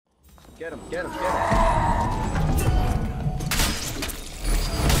Get him, get him, get him.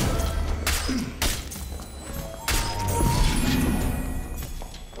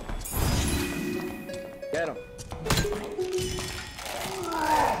 Get him.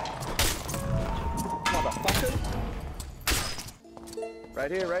 Motherfucker.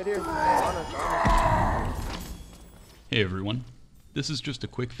 Right here, right here. On us, on us. Hey everyone. This is just a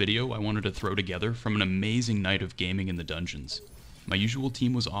quick video I wanted to throw together from an amazing night of gaming in the dungeons. My usual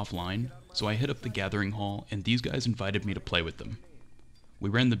team was offline, so I hit up the gathering hall and these guys invited me to play with them. We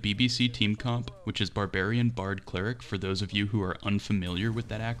ran the BBC team comp, which is Barb Bard Cleric for those of you who are unfamiliar with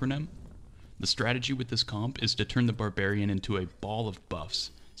that acronym. The strategy with this comp is to turn the Barbarian into a ball of buffs,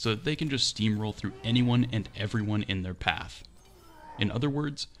 so that they can just steamroll through anyone and everyone in their path. In other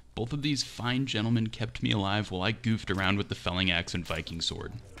words, both of these fine gentlemen kept me alive while I goofed around with the felling axe and Viking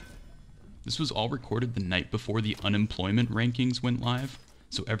sword. This was all recorded the night before the unemployment rankings went live,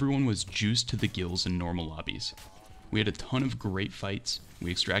 so everyone was juiced to the gills in normal lobbies. We had a ton of great fights, we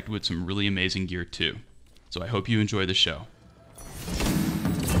extracted with some really amazing gear too, so I hope you enjoy the show.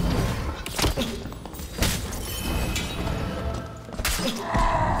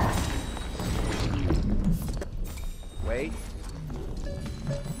 Wait.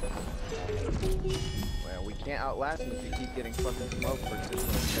 Well, we can't outlast him if we keep getting fucking smoked for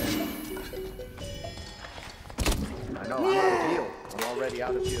system 10. I know, I'm out of heal. I'm already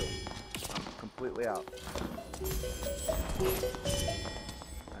out of heal. I'm completely out.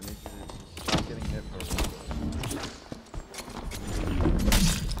 I need you to stop getting hit for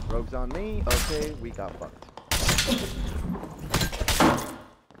Rogue's on me. Okay, we got fucked.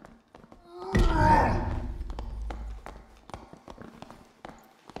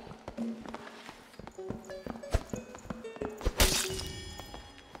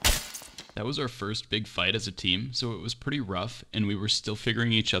 That was our first big fight as a team, so it was pretty rough, and we were still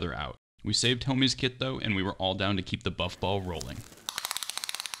figuring each other out. We saved Homie's kit though, and we were all down to keep the buff ball rolling.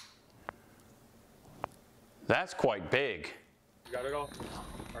 That's quite big. You got it all?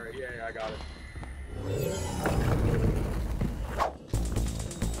 Alright, yeah, I got it.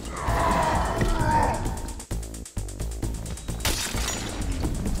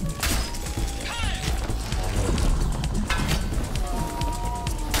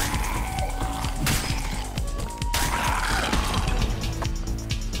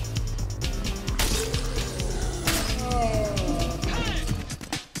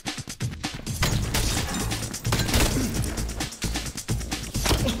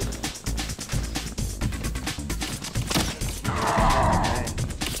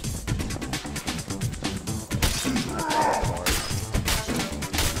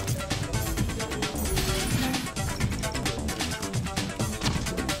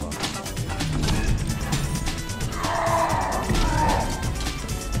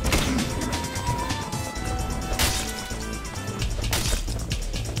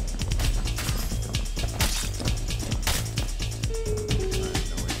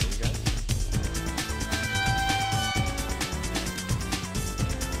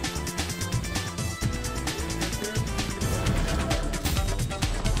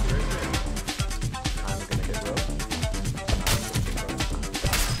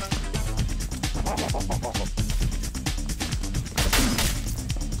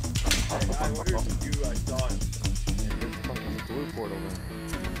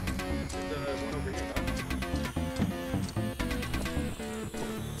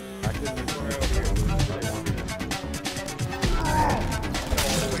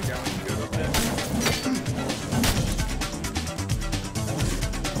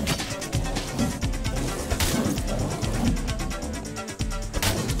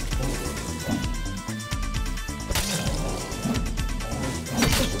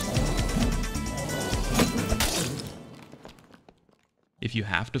 If you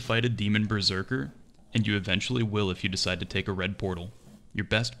have to fight a demon berserker, and you eventually will if you decide to take a red portal, your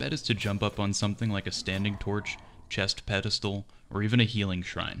best bet is to jump up on something like a standing torch, chest pedestal, or even a healing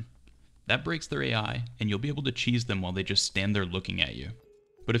shrine. That breaks their AI, and you'll be able to cheese them while they just stand there looking at you.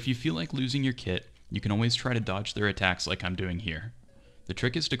 But if you feel like losing your kit, you can always try to dodge their attacks like I'm doing here. The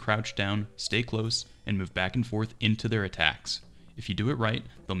trick is to crouch down, stay close, and move back and forth into their attacks. If you do it right,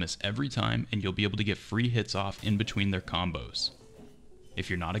 they'll miss every time, and you'll be able to get free hits off in between their combos. If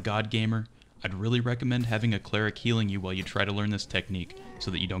you're not a god gamer, I'd really recommend having a cleric healing you while you try to learn this technique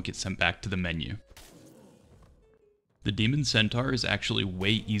so that you don't get sent back to the menu. The Demon Centaur is actually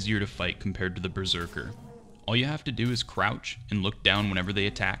way easier to fight compared to the Berserker. All you have to do is crouch and look down whenever they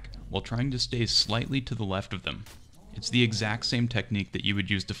attack, while trying to stay slightly to the left of them. It's the exact same technique that you would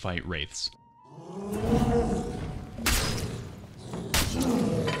use to fight wraiths.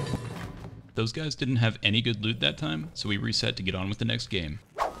 Those guys didn't have any good loot that time, so we reset to get on with the next game.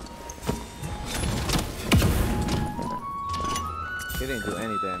 He didn't do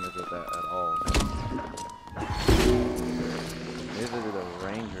any damage with that at all. Neither did the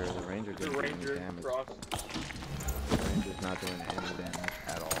Ranger. The Ranger didn't do any damage. The Ranger's not doing any damage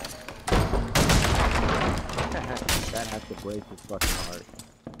at all. That has to break his fucking heart.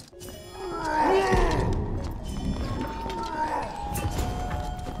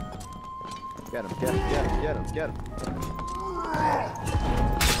 Get him, get him, get him, get him, get him.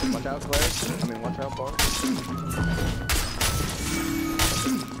 Watch out, Cleric. I mean, watch out, Barb.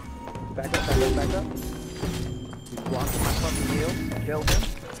 Back up, back up, back up. He's blocking my fucking heal. Kill him.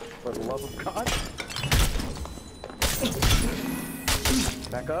 For the love of God.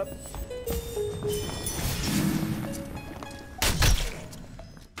 Back up.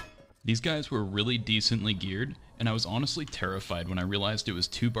 These guys were really decently geared, and I was honestly terrified when I realized it was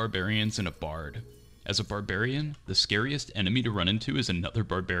 2 barbarians and a bard. As a barbarian, the scariest enemy to run into is another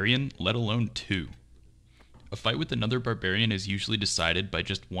barbarian, let alone 2. A fight with another barbarian is usually decided by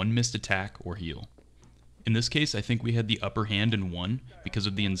just one missed attack or heal. In this case, I think we had the upper hand and won because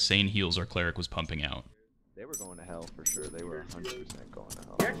of the insane heals our cleric was pumping out. They were going to hell for sure. They were 100% going to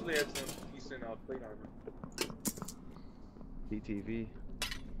hell. He actually had some decent plate armor. BTV.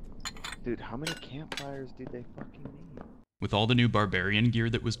 Dude, how many campfires do they fucking need? With all the new barbarian gear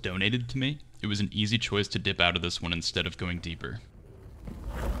that was donated to me, it was an easy choice to dip out of this one instead of going deeper.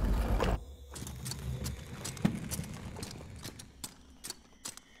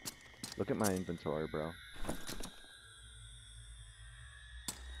 Look at my inventory, bro.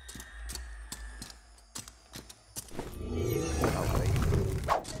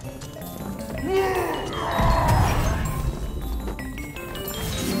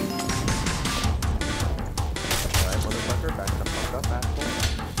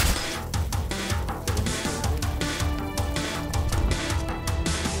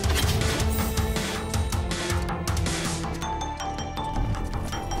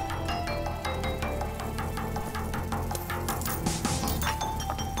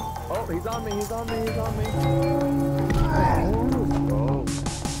 He's on me, he's on me, he's on me. Oh.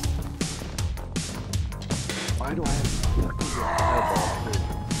 Why do I have fucking fireball, dude?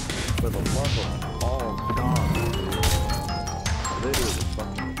 For the love of all God. Literally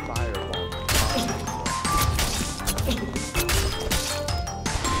fucking fireball.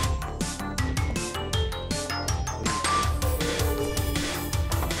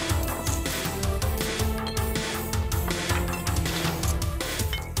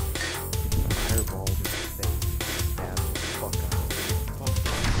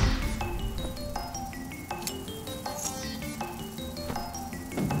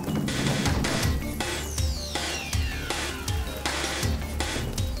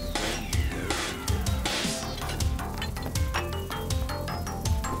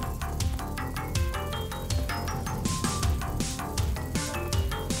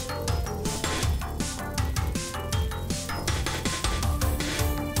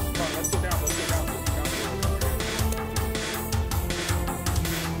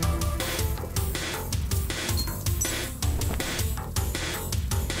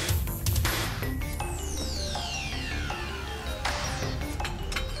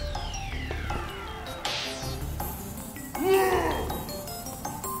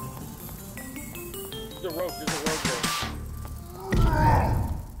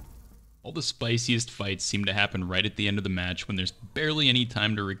 All the spiciest fights seem to happen right at the end of the match when there's barely any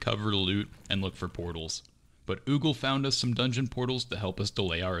time to recover loot and look for portals. But Oogle found us some dungeon portals to help us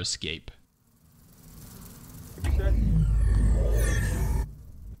delay our escape.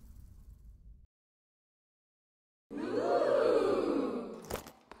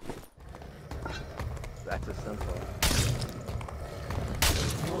 That's a simple.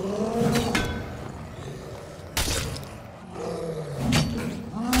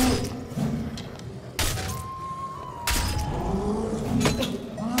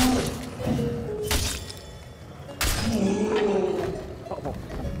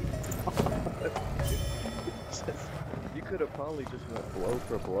 You could have probably just went blow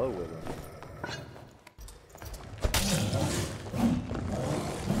for blow with him.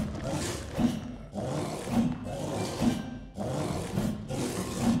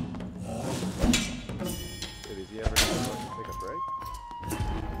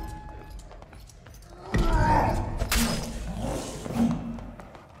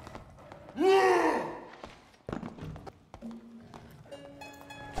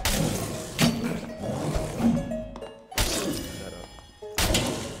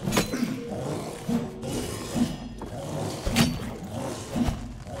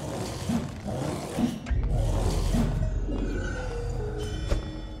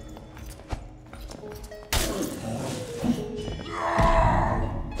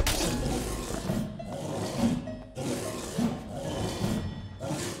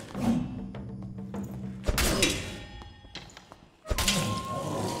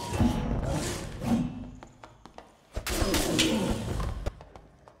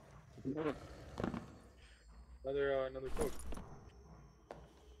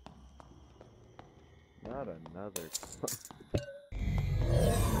 Not another.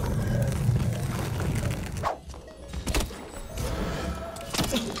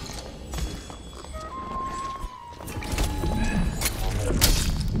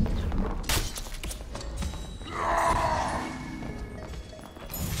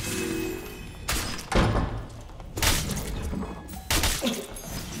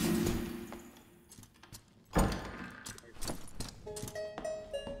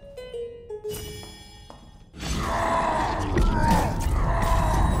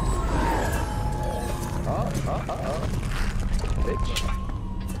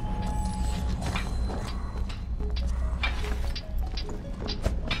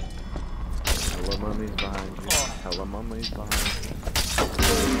 Hella mummies behind you. Hella mummies behind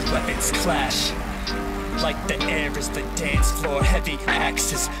you. Weapons clash. Like the air is the dance floor. Heavy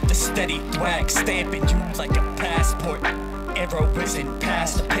axes, the steady thwack, stamping you like a passport. Arrow isn't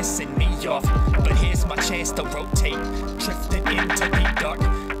past, pissing me off. But here's my chance to rotate, drifting into the dark.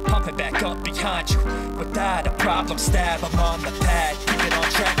 Pumping back up behind you without a problem. Stab, I'm on the pad, keep it on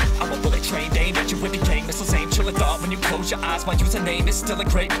track. I'm a bullet trained, aim at you with the gang missiles. Aim, chill a thought when you close your eyes. My username is still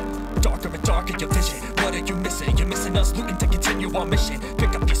engraved. Darker and darker your vision. What are you missing? You're missing us looting to continue our mission.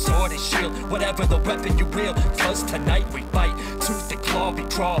 Pick up your sword and shield, whatever the weapon you wield. Cause tonight we fight, tooth and claw. We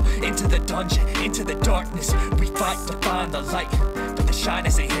crawl into the dungeon, into the darkness. We fight to find the light, but the shine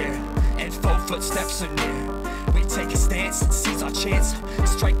isn't here, and 4 footsteps are near. We take a stance and seize our chance.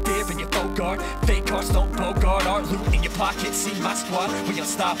 Strike fear in your foe guard. Fake hearts don't bogart our loot in your pocket. See my squad, we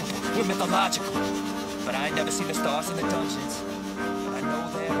unstoppable, we're mythological. But I ain't never seen the stars in the dungeons. But I know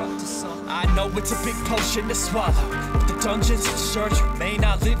they're up to some. I know it's a big potion to swallow, but the dungeons sure you may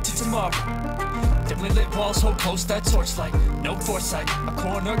not live to tomorrow. Dimly lit walls hold close that torchlight. No foresight, a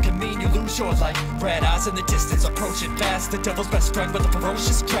corner can mean you lose your life. Red eyes in the distance, approaching fast. The devil's best friend with a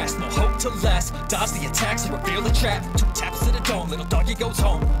ferocious grasp. No hope to last, dodge the attacks and reveal the trap. 2 taps to the dome, little doggy goes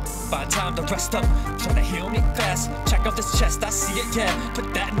home. Find time to rest up, trying to heal me fast. Check out this chest, I see it, yeah.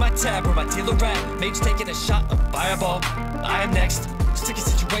 Put that in my tab where my dealer at. Mage taking a shot of fireball. I am next, sticky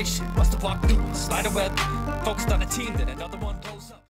situation. Must have walked through a spider web. Focused on a team, then another one.